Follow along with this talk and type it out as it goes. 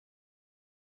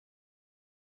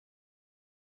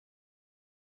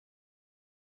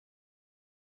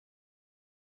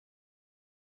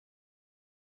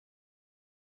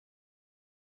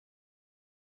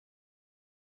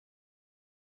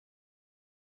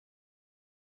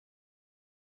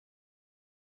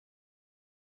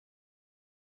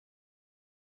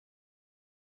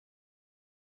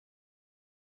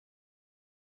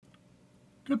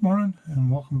Good morning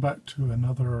and welcome back to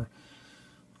another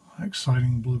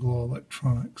exciting Blueglow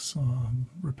electronics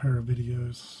repair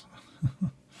videos.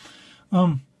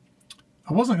 I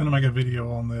wasn't going to make a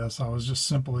video on this. I was just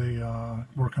simply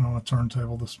working on a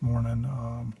turntable this morning.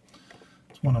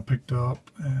 It's one I picked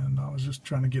up and I was just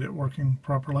trying to get it working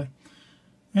properly.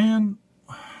 And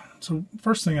so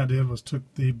first thing I did was took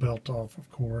the belt off, of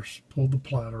course, pulled the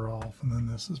platter off, and then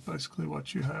this is basically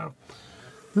what you have.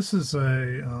 This is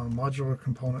a modular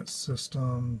component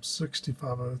system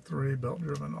 6503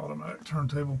 belt-driven automatic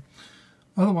turntable,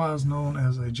 otherwise known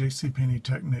as a JCPenney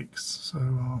Technics.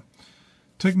 So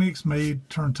Technics made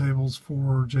turntables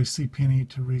for JCPenney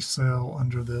to resell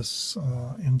under this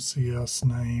MCS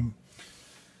name,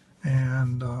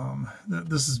 and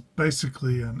this is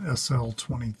basically an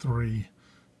SL23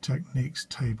 Technics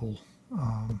table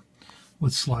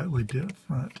with slightly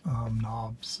different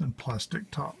knobs and plastic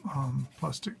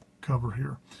cover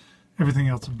here. Everything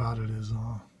else about it is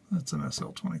it's an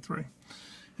SL23. At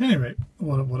any rate,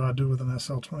 what I do with an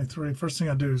SL23, first thing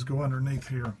I do is go underneath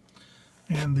here,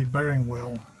 and the bearing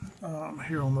well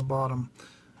here on the bottom.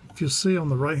 If you'll see on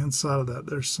the right hand side of that,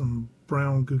 there's some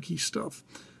brown gooky stuff.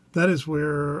 That is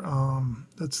where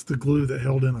that's the glue that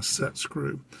held in a set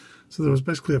screw. So there was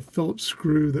basically a Phillips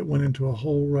screw that went into a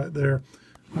hole right there.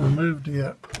 I removed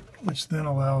it, which then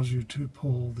allows you to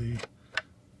pull the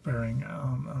bearing,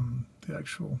 the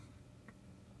actual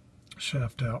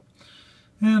shaft out.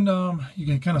 And you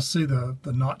can kind of see the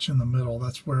notch in the middle.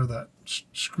 That's where that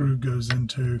screw goes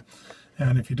into.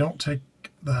 And if you don't take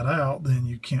that out, then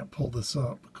you can't pull this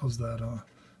up because that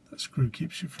screw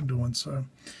keeps you from doing so.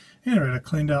 Anyway, I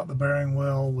cleaned out the bearing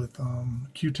well with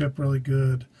Q-tip really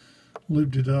good,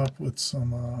 lubed it up with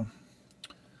some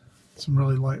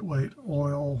really lightweight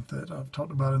oil that I've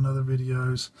talked about in other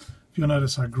videos. If you'll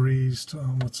notice, I greased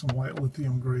with some white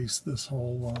lithium grease this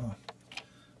whole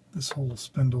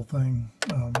spindle thing,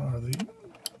 or the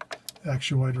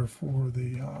actuator for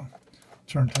the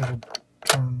turntable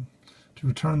to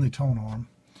return the tone arm.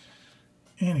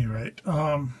 At any rate,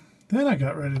 then I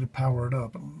got ready to power it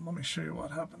up, and let me show you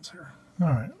what happens here.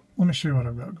 Alright, let me show you what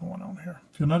I've got going on here.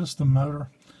 If you'll notice the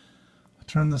motor, I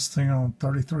turn this thing on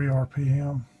 33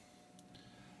 RPM,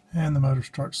 and the motor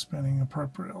starts spinning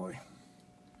appropriately.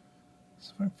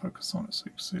 So if I can focus on it so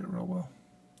you can see it real well.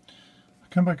 I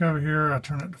come back over here, I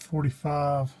turn it to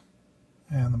 45,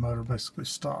 and the motor basically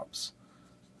stops.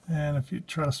 And if you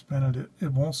try to spin it,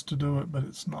 it wants to do it, but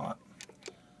it's not.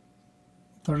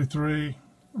 33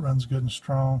 runs good and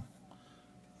strong.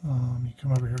 You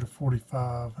come over here to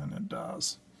 45 and it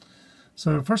dies.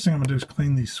 So first thing I'm going to do is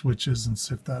clean these switches and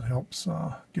see if that helps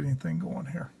get anything going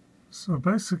here. So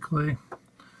basically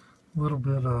a little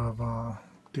bit of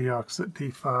deoxit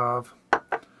D5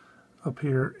 up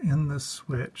here in this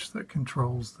switch that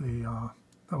controls the,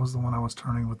 that was the one I was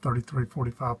turning with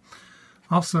 3345.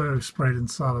 Also sprayed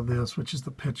inside of this, which is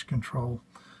the pitch control.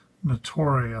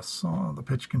 Notorious, the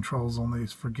pitch controls on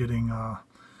these for getting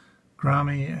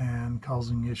grimy and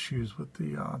causing issues with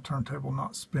the turntable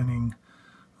not spinning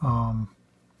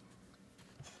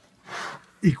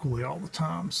equally all the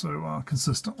time, so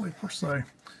consistently per se.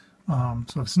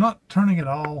 So if it's not turning at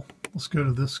all, let's go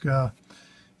to this guy.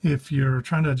 If you're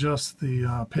trying to adjust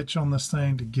the pitch on this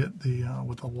thing to get the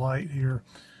with the light here,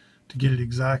 to get it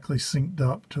exactly synced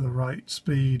up to the right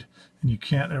speed, and you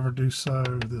can't ever do so,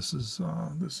 this is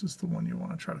the one you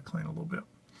want to try to clean a little bit.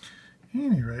 At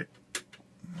any rate,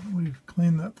 we've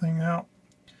cleaned that thing out.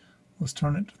 Let's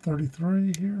turn it to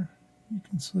 33 here. You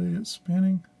can see it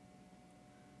spinning.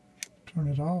 Turn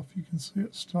it off, you can see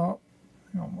it stop.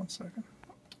 Hang on one second.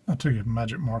 I took a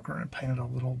magic marker and painted a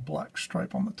little black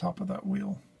stripe on the top of that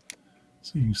wheel,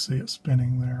 so you can see it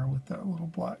spinning there with that little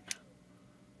black.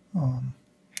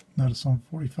 Notice on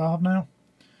 45 now,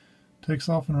 takes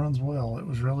off and runs well. It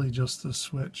was really just the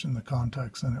switch and the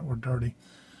contacts in it were dirty.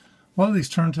 A lot of these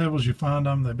turntables, you find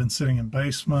them, they've been sitting in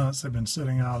basements, they've been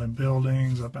sitting out in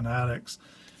buildings, up in attics,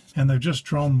 and they've just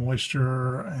drawn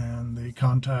moisture, and the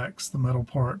contacts, the metal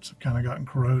parts, have kind of gotten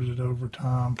corroded over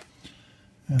time.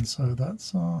 And so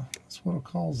that's what will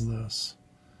cause this.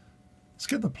 Let's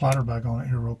get the platter back on it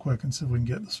here real quick and see if we can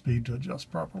get the speed to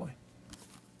adjust properly.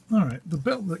 Alright, the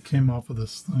belt that came off of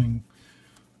this thing,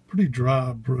 pretty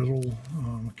dry, brittle,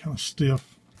 kind of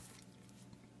stiff.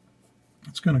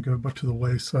 It's going to go back to the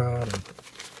wayside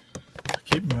and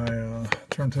keep my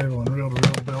turntable in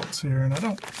reel-to-reel belts here, and I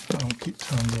don't keep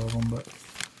tons of them, but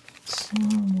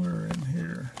somewhere in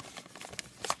here.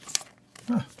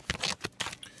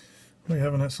 We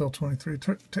have an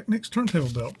SL23 Technics turntable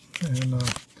belt, and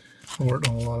I worked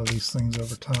on a lot of these things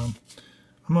over time.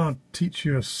 I'm going to teach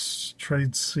you a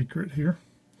trade secret here.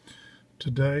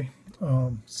 today.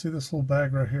 See this little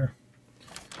bag right here?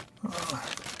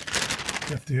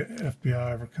 If the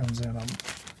FBI ever comes in, I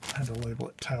had to label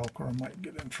it talc or I might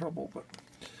get in trouble, but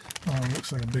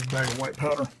looks like a big bag of white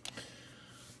powder.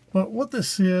 But what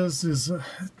this is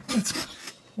it's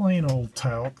plain old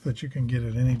talc that you can get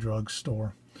at any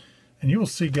drugstore. And you will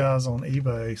see guys on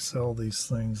eBay sell these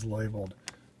things labeled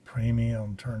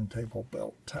premium turntable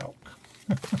belt talc.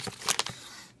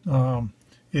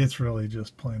 It's really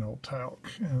just plain old talc.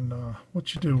 And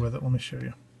what you do with it, let me show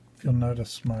you. If you'll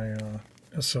notice, my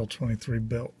SL23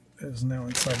 belt is now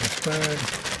inside this bag.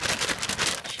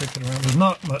 Shake it around. There's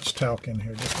not much talc in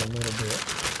here, just a little bit.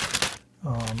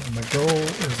 And the goal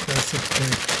is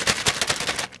basically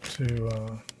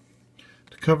to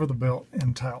cover the belt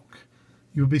in talc.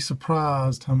 You'll be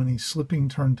surprised how many slipping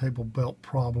turntable belt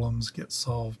problems get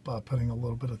solved by putting a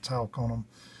little bit of talc on them.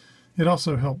 It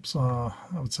also helps, I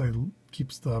would say,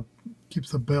 keeps the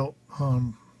belt,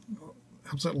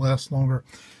 helps it last longer,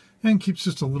 and keeps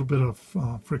just a little bit of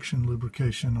friction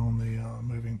lubrication on the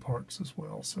moving parts as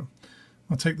well. So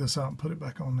I'll take this out and put it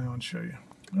back on now and show you.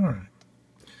 All right.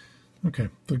 Okay,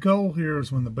 the goal here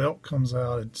is when the belt comes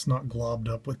out, it's not globbed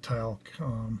up with talc.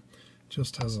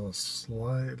 Just has a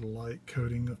slight light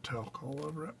coating of talc all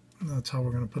over it. And that's how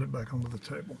we're going to put it back onto the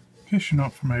table. In case you're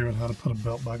not familiar with how to put a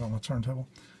belt back on the turntable,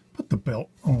 put the belt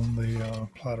on the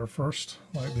platter first,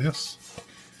 like this.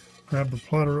 Grab the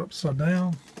platter upside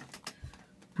down,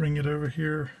 bring it over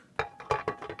here,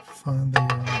 find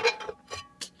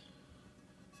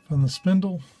the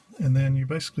spindle, and then you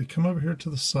basically come over here to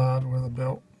the side where the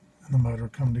belt and the motor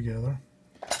come together.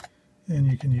 And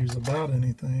you can use about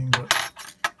anything, but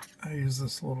I use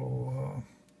this little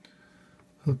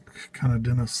hook kind of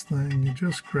dentist thing. You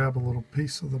just grab a little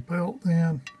piece of the belt,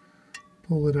 then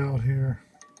pull it out here,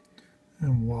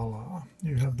 and voila,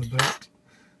 you have the belt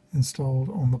installed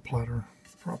on the platter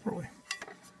properly.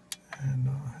 And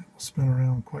it will spin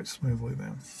around quite smoothly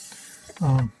then.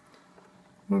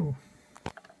 Whoa.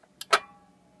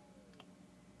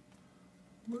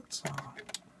 Let's,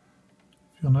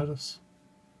 if you'll notice,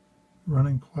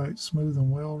 running quite smooth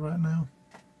and well right now.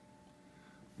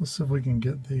 Let's see if we can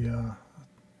get the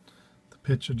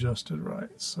pitch adjusted right.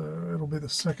 So it'll be the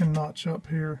second notch up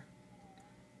here.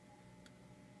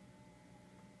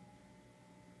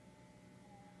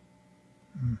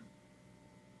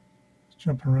 It's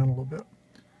jumping around a little bit.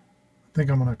 I think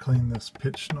I'm going to clean this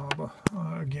pitch knob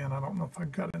again. I don't know if I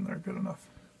got in there good enough.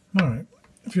 Alright,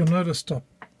 if you'll notice,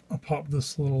 I popped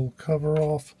this little cover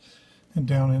off, and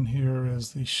down in here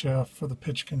is the shaft for the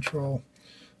pitch control.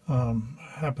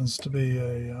 Happens to be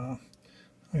I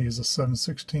use a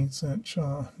 7/16 inch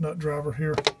nut driver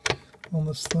here on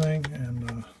this thing,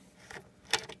 and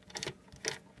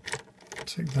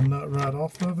take the nut right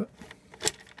off of it.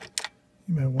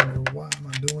 You may wonder, why am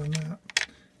I doing that?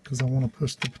 Because I want to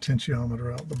push the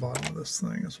potentiometer out the bottom of this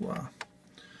thing is why.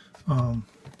 So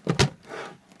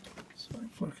I can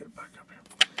flick it back up here.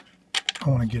 I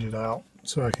want to get it out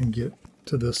so I can get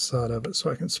to this side of it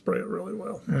so I can spray it really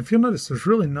well. And if you'll notice, there's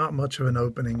really not much of an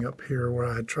opening up here where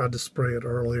I had tried to spray it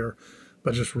earlier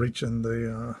by just reaching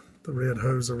the red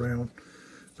hose around.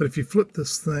 But if you flip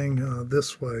this thing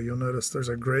this way, you'll notice there's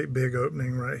a great big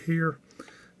opening right here,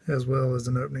 as well as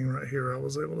an opening right here I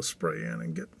was able to spray in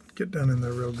and get down in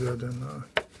there real good and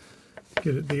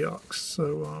get it deoxed.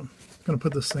 So I'm going to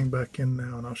put this thing back in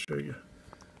now and I'll show you.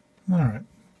 Alright,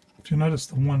 if you notice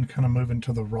the one kind of moving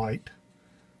to the right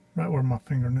where my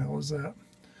fingernail is at,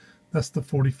 that's the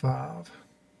 45.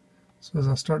 So as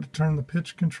I start to turn the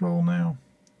pitch control now,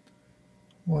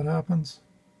 what happens?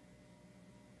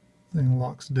 The thing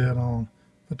locks dead on.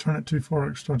 If I turn it too far,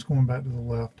 it starts going back to the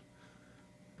left.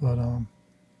 But I'm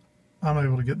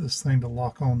able to get this thing to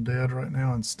lock on dead right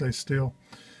now and stay still.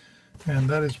 And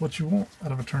that is what you want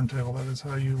out of a turntable. That is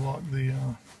how you lock the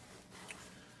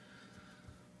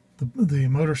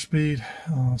motor speed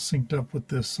synced up with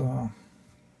this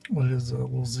what it is, a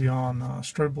little xenon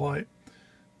strobe light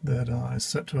that is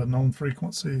set to a known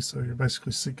frequency, so you're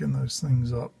basically syncing those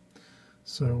things up.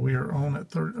 So we are on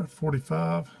at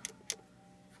 45.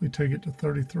 If we take it to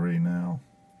 33 now,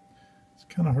 it's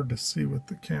kind of hard to see with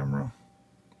the camera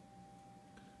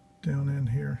down in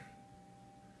here.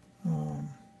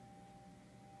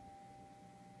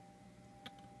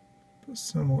 But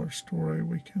similar story,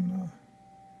 we can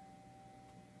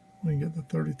get the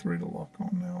 33 to lock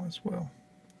on now as well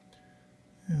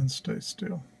and stay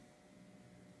still.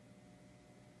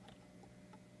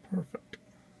 Perfect.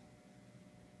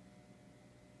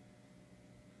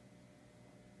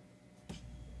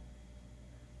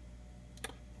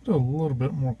 Do a little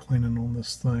bit more cleaning on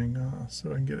this thing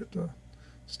so I can get it to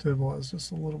stabilize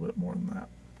just a little bit more than that.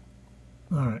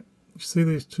 Alright, you see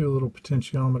these two little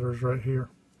potentiometers right here?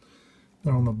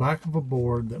 They're on the back of a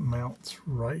board that mounts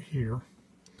right here.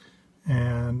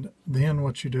 And then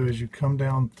what you do is you come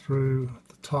down through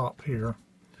the top here.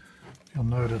 You'll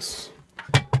notice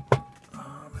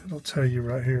it'll tell you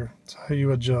right here. It's how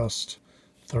you adjust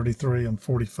 33 and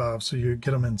 45, so you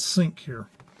get them in sync here.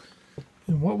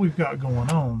 And what we've got going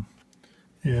on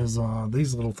is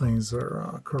these little things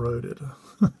are corroded.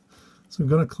 So I'm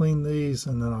going to clean these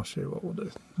and then I'll show you what we'll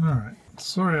do. Alright,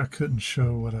 sorry I couldn't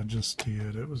show what I just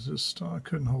did. It was just, I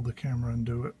couldn't hold the camera and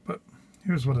do it, but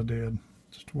here's what I did,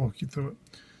 just to walk you through it.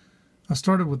 I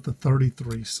started with the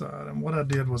 33 side, and what I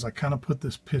did was I kind of put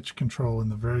this pitch control in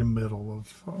the very middle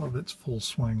of its full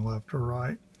swing, left or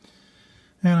right.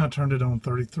 And I turned it on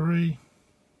 33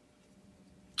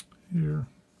 here.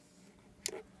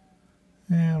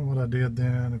 And what I did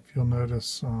then, if you'll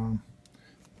notice,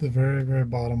 the very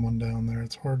bottom one down there,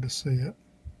 it's hard to see it,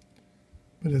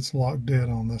 but it's locked dead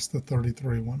on. That's the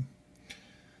 33 one.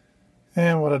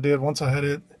 And what I did, once I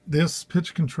had this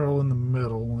pitch control in the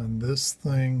middle, and this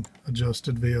thing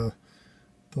adjusted via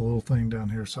the little thing down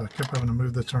here, so I kept having to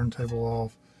move the turntable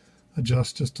off,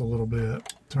 adjust just a little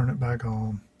bit, turn it back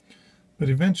on. But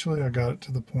eventually I got it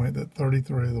to the point that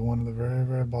 33, the one at the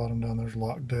very bottom down there, is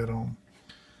locked dead on.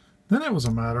 Then it was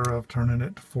a matter of turning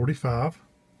it to 45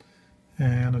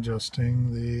 and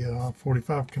adjusting the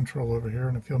 45 control over here.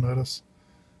 And if you'll notice,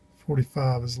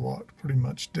 45 is locked pretty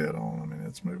much dead on. I mean,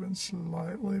 it's moving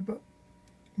slightly, but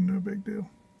no big deal.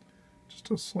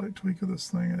 Just a slight tweak of this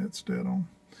thing and it's dead on.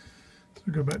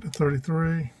 So go back to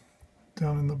 33,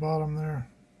 down in the bottom there,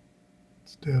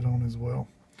 it's dead on as well.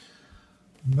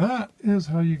 And that is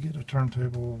how you get a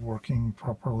turntable working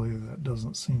properly that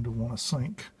doesn't seem to want to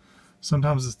sync.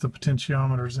 Sometimes it's the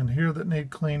potentiometers in here that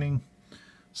need cleaning.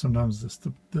 Sometimes it's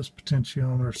this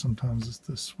potentiometer, sometimes it's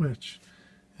this switch.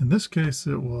 In this case,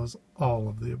 it was all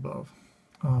of the above.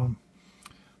 I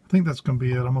think that's going to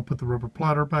be it. I'm going to put the rubber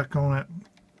platter back on it.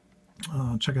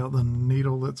 Check out the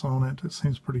needle that's on it. It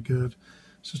seems pretty good.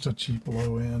 It's just a cheap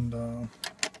low end.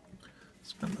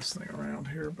 Spin this thing around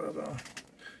here, but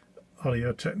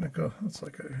Audio Technica. It's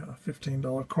like a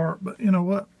 $15 cart. But you know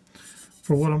what?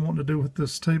 For what I'm wanting to do with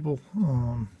this table,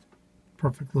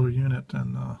 perfect little unit,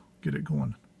 and get it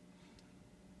going.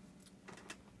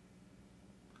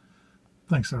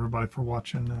 Thanks everybody for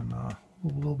watching, and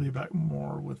we'll be back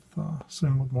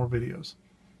soon with more videos.